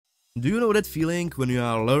Do you know that feeling when you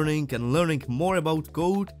are learning and learning more about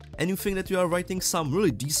code and you think that you are writing some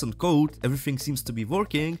really decent code, everything seems to be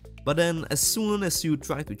working, but then as soon as you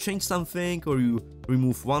try to change something or you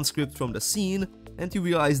remove one script from the scene and you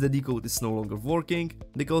realize that the code is no longer working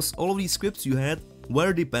because all of these scripts you had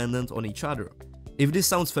were dependent on each other. If this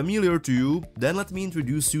sounds familiar to you, then let me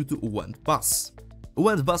introduce you to Event Bus.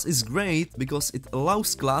 Event Bus is great because it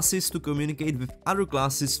allows classes to communicate with other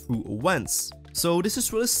classes through events. So this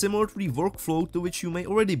is really similar to the workflow to which you may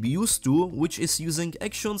already be used to, which is using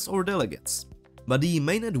actions or delegates. But the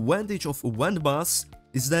main advantage of Event Bus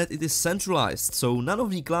is that it is centralized, so none of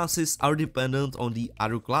the classes are dependent on the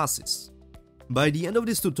other classes. By the end of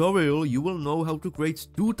this tutorial, you will know how to create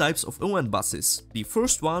two types of event buses. The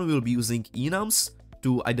first one will be using enums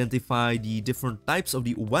to identify the different types of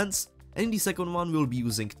the events, and the second one will be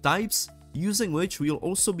using types, using which we'll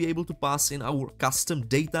also be able to pass in our custom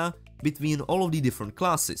data between all of the different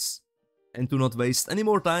classes. And to not waste any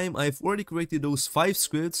more time, I've already created those 5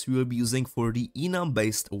 scripts we will be using for the enum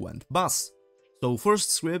based event bus. So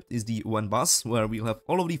first script is the event bus, where we'll have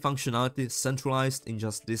all of the functionality centralized in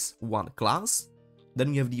just this one class. Then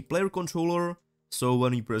we have the player controller, so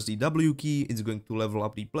when we press the W key, it's going to level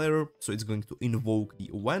up the player, so it's going to invoke the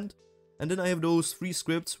event. And then I have those 3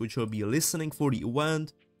 scripts which will be listening for the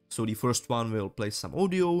event. So the first one will play some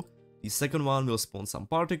audio, the second one will spawn some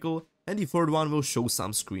particle, and the third one will show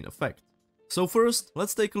some screen effect. So first,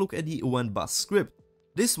 let's take a look at the event bus script.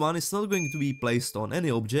 This one is not going to be placed on any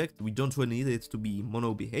object, we don't really need it to be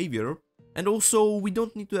mono behavior, and also we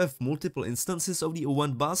don't need to have multiple instances of the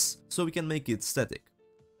event bus, so we can make it static.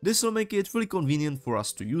 This will make it really convenient for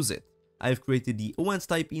us to use it. I have created the event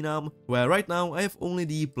type enum, where right now I have only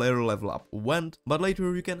the player level up event, but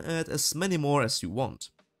later you can add as many more as you want.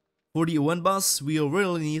 For the event bus, we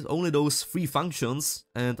really need only those 3 functions,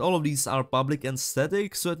 and all of these are public and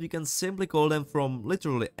static, so that we can simply call them from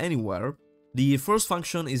literally anywhere. The first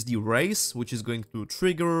function is the raise, which is going to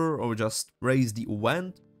trigger or just raise the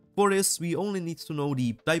event. For this, we only need to know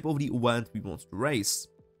the type of the event we want to raise.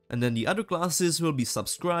 And then the other classes will be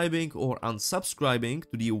subscribing or unsubscribing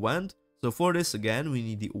to the event, so for this again we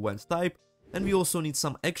need the event type, and we also need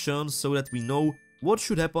some actions so that we know what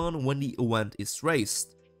should happen when the event is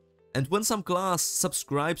raised. And when some class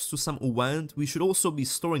subscribes to some event, we should also be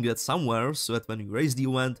storing that somewhere, so that when we raise the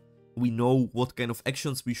event, we know what kind of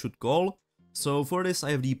actions we should call. So for this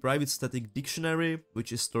I have the private static dictionary,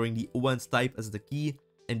 which is storing the event type as the key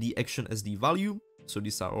and the action as the value. So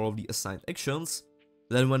these are all of the assigned actions.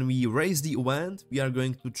 Then when we raise the event, we are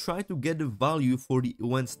going to try to get the value for the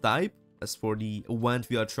event type, as for the event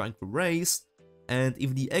we are trying to raise. And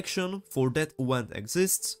if the action for that event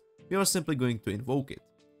exists, we are simply going to invoke it.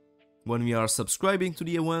 When we are subscribing to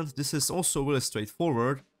the event, this is also really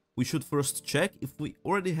straightforward. We should first check if we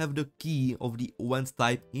already have the key of the event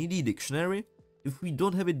type in the dictionary. If we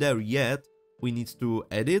don't have it there yet, we need to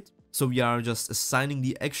add it. So we are just assigning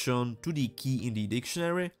the action to the key in the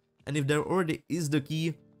dictionary. And if there already is the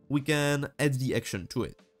key, we can add the action to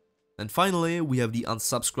it. And finally, we have the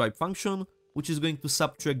unsubscribe function, which is going to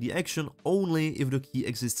subtract the action only if the key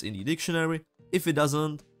exists in the dictionary. If it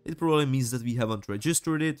doesn't, it probably means that we haven't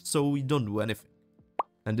registered it, so we don't do anything.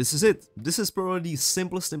 And this is it. This is probably the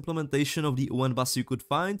simplest implementation of the event bus you could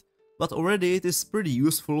find, but already it is pretty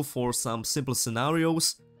useful for some simple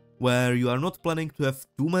scenarios where you are not planning to have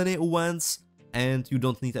too many events and you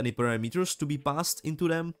don't need any parameters to be passed into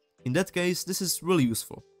them. In that case, this is really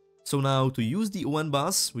useful. So now to use the event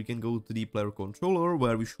bus, we can go to the player controller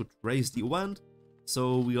where we should raise the event.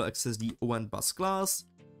 So we'll access the event bus class,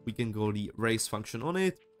 we can call the raise function on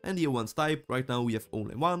it, and the event type, right now we have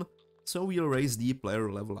only one, so we'll raise the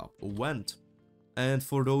player level up event. And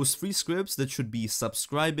for those 3 scripts that should be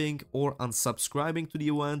subscribing or unsubscribing to the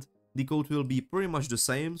event, the code will be pretty much the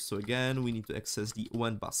same. So again, we need to access the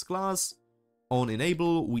event bus class. On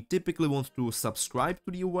enable, we typically want to subscribe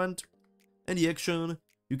to the event, and the action,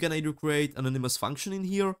 you can either create an anonymous function in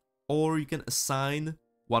here, or you can assign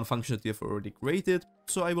one function that you have already created.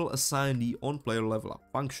 So I will assign the onPlayerLevelUp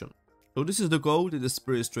function. So this is the code, it is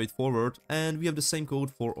pretty straightforward, and we have the same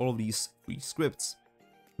code for all of these 3 scripts.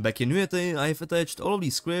 Back in Unity, I have attached all of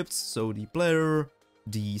these scripts, so the player,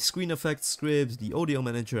 the screen effects script, the audio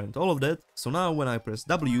manager and all of that. So now when I press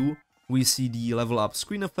W, we see the level up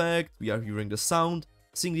screen effect, we are hearing the sound,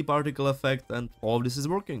 seeing the particle effect, and all of this is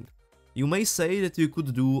working. You may say that you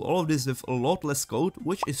could do all of this with a lot less code,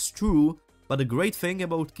 which is true, but the great thing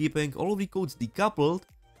about keeping all of the codes decoupled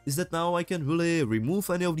is that now I can really remove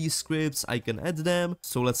any of these scripts, I can add them.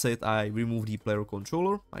 So let's say that I remove the player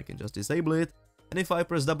controller, I can just disable it, and if I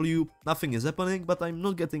press W, nothing is happening, but I'm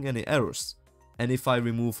not getting any errors. And if I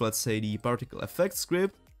remove, let's say, the particle effect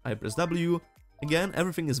script, I press W, again,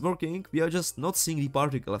 everything is working, we are just not seeing the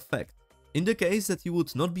particle effect. In the case that you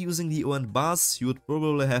would not be using the event bus, you would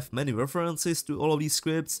probably have many references to all of these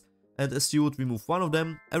scripts, and as you would remove one of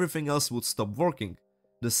them, everything else would stop working.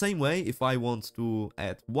 The same way, if I want to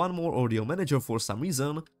add one more audio manager for some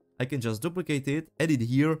reason, I can just duplicate it, add it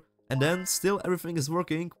here, and then still everything is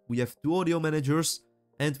working. We have two audio managers,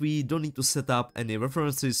 and we don't need to set up any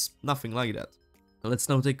references, nothing like that. Let's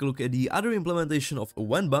now take a look at the other implementation of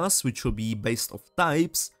event bus, which will be based off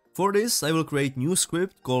types. For this, I will create new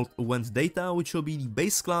script called event data, which will be the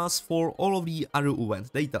base class for all of the other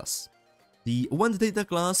event datas. The event data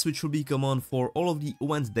class, which will be common for all of the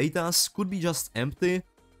event datas, could be just empty,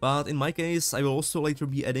 but in my case, I will also later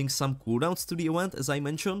be adding some cooldowns to the event, as I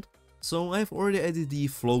mentioned, so I've already added the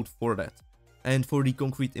float for that. And for the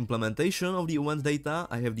concrete implementation of the event data,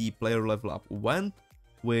 I have the player level up event,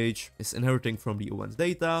 which is inheriting from the event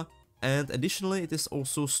data, and additionally it is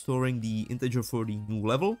also storing the integer for the new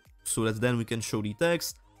level, so that then we can show the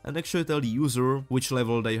text and actually tell the user which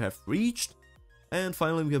level they have reached. And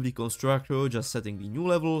finally we have the constructor just setting the new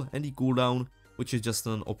level and the cooldown, which is just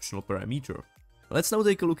an optional parameter. Let's now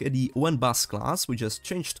take a look at the event bus class, which has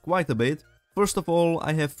changed quite a bit. First of all,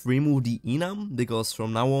 I have removed the enum, because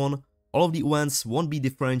from now on all of the events won't be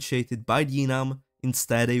differentiated by the enum.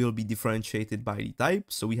 Instead, they will be differentiated by the type,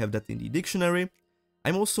 so we have that in the dictionary.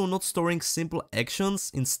 I'm also not storing simple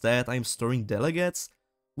actions, instead I'm storing delegates.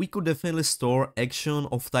 We could definitely store action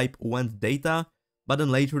of type event data, but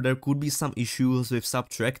then later there could be some issues with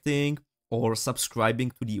subtracting or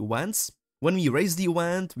subscribing to the events. When we raise the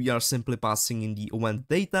event, we are simply passing in the event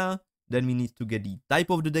data, then we need to get the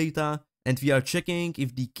type of the data, and we are checking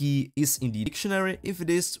if the key is in the dictionary. If it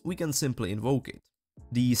is, we can simply invoke it.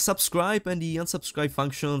 The subscribe and the unsubscribe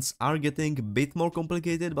functions are getting a bit more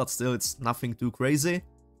complicated, but still it's nothing too crazy.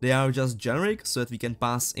 They are just generic, so that we can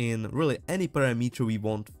pass in really any parameter we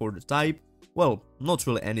want for the type. Well, not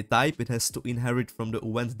really any type, it has to inherit from the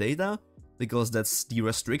event data, because that's the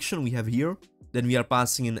restriction we have here. Then we are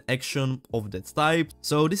passing in action of that type.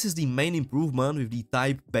 So this is the main improvement with the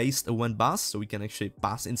type-based event bus, so we can actually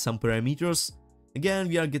pass in some parameters. Again,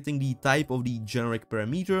 we are getting the type of the generic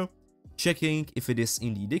parameter, checking if it is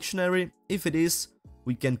in the dictionary. If it is,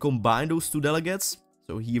 we can combine those two delegates.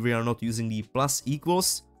 So here we are not using the plus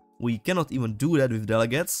equals. We cannot even do that with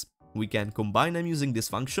delegates. We can combine them using this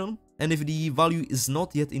function. And if the value is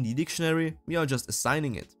not yet in the dictionary, we are just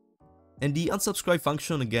assigning it. And the unsubscribe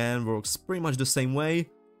function again works pretty much the same way.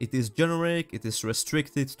 It is generic, it is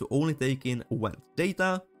restricted to only take in event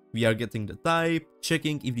data. We are getting the type,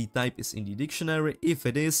 checking if the type is in the dictionary. If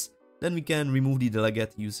it is, then we can remove the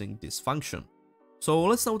delegate using this function. So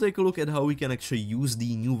let's now take a look at how we can actually use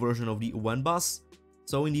the new version of the event bus.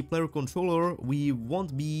 So in the player controller, we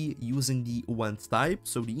won't be using the event type,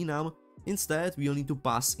 so the enum. Instead, we'll need to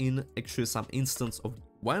pass in actually some instance of the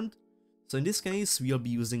event. So in this case, we'll be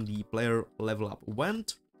using the player level up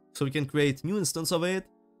event. So we can create new instance of it.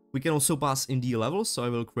 We can also pass in the level, so I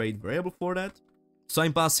will create variable for that. So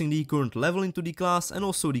I'm passing the current level into the class and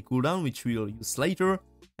also the cooldown, which we will use later.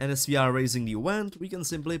 And as we are raising the event, we can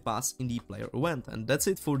simply pass in the player event, and that's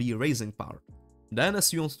it for the raising part. Then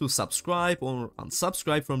as you want to subscribe or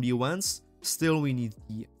unsubscribe from the events, still we need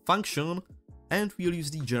the function, and we'll use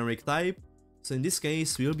the generic type. So in this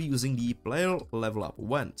case, we'll be using the player level up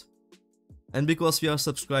event. And because we are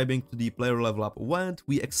subscribing to the player level up event,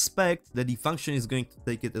 we expect that the function is going to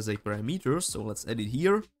take it as a parameter, so let's add it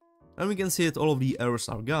here. And we can see that all of the errors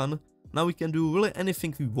are gone. Now we can do really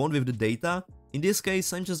anything we want with the data. In this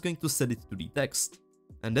case, I'm just going to set it to the text.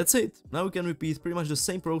 And that's it. Now we can repeat pretty much the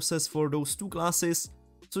same process for those two classes,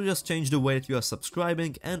 so just change the way that you are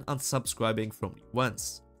subscribing and unsubscribing from the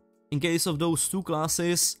events. In case of those two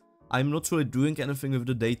classes, I'm not really doing anything with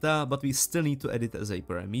the data, but we still need to add it as a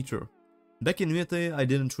parameter. Back in Unity, I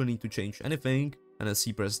didn't really need to change anything, and as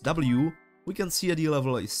we press W, we can see that the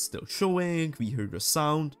level is still showing, we hear the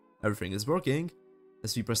sound, everything is working.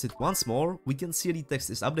 As we press it once more, we can see the text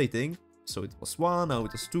is updating. So it was 1, now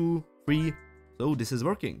it is 2, 3, so this is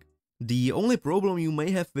working. The only problem you may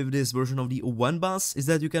have with this version of the event bus is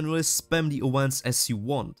that you can really spam the events as you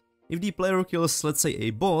want. If the player kills, let's say, a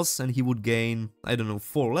boss and he would gain, I don't know,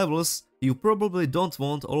 4 levels, you probably don't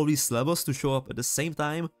want all of these levels to show up at the same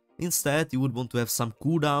time. Instead, you would want to have some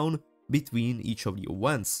cooldown between each of the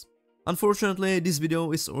events. Unfortunately, this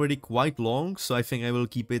video is already quite long, so I think I will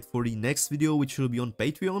keep it for the next video, which will be on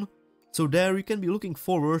Patreon. So there you can be looking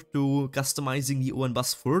forward to customizing the event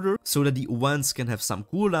bus further, so that the events can have some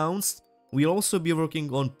cooldowns. We'll also be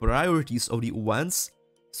working on priorities of the events,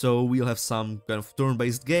 so we'll have some kind of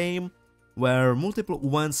turn-based game. where multiple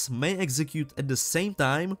events may execute at the same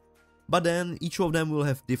time, but then each of them will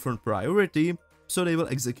have different priority, so they will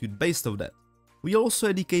execute based on that. We also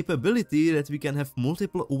had the capability that we can have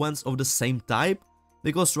multiple events of the same type,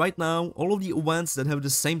 because right now all of the events that have the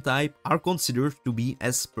same type are considered to be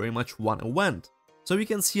as pretty much one event. So you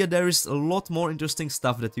can see that there is a lot more interesting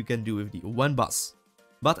stuff that you can do with the event bus.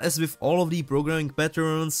 But as with all of the programming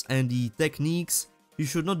patterns and the techniques, you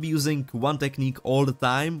should not be using one technique all the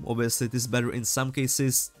time. Obviously it is better in some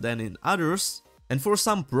cases than in others. And for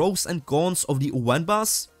some pros and cons of the event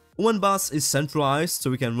bus is centralized, so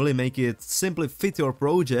we can really make it simply fit your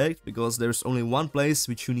project, because there's only one place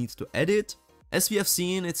which you need to edit. As we have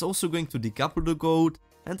seen, it's also going to decouple the code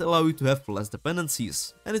and allow you to have less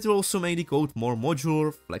dependencies. And it will also make the code more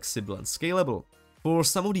modular, flexible and scalable. For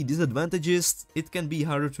some of the disadvantages, it can be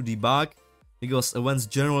harder to debug, because events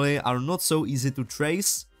generally are not so easy to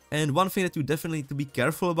trace. And one thing that you definitely need to be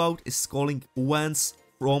careful about is calling events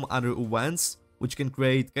from other events, which can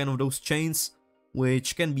create kind of those chains,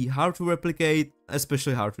 which can be hard to replicate,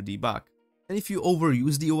 especially hard to debug. And if you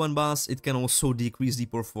overuse the event bus, it can also decrease the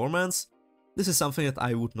performance. This is something that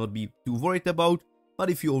I would not be too worried about, but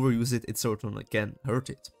if you overuse it, it certainly can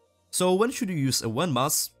hurt it. So when should you use event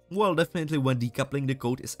bus? Well, definitely when decoupling the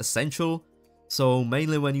code is essential. So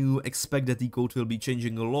mainly when you expect that the code will be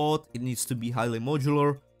changing a lot, it needs to be highly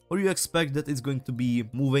modular, or you expect that it's going to be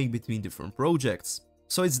moving between different projects.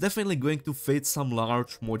 So it's definitely going to fit some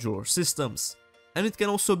large modular systems. And it can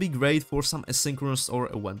also be great for some asynchronous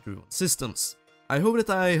or event-driven systems. I hope that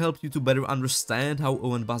I helped you to better understand how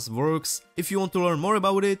event bus works. If you want to learn more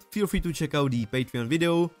about it, feel free to check out the Patreon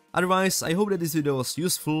video. Otherwise, I hope that this video was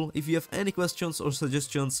useful. If you have any questions or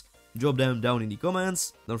suggestions, drop them down in the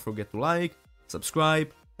comments. Don't forget to like,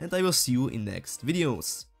 subscribe, and I will see you in next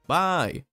videos. Bye!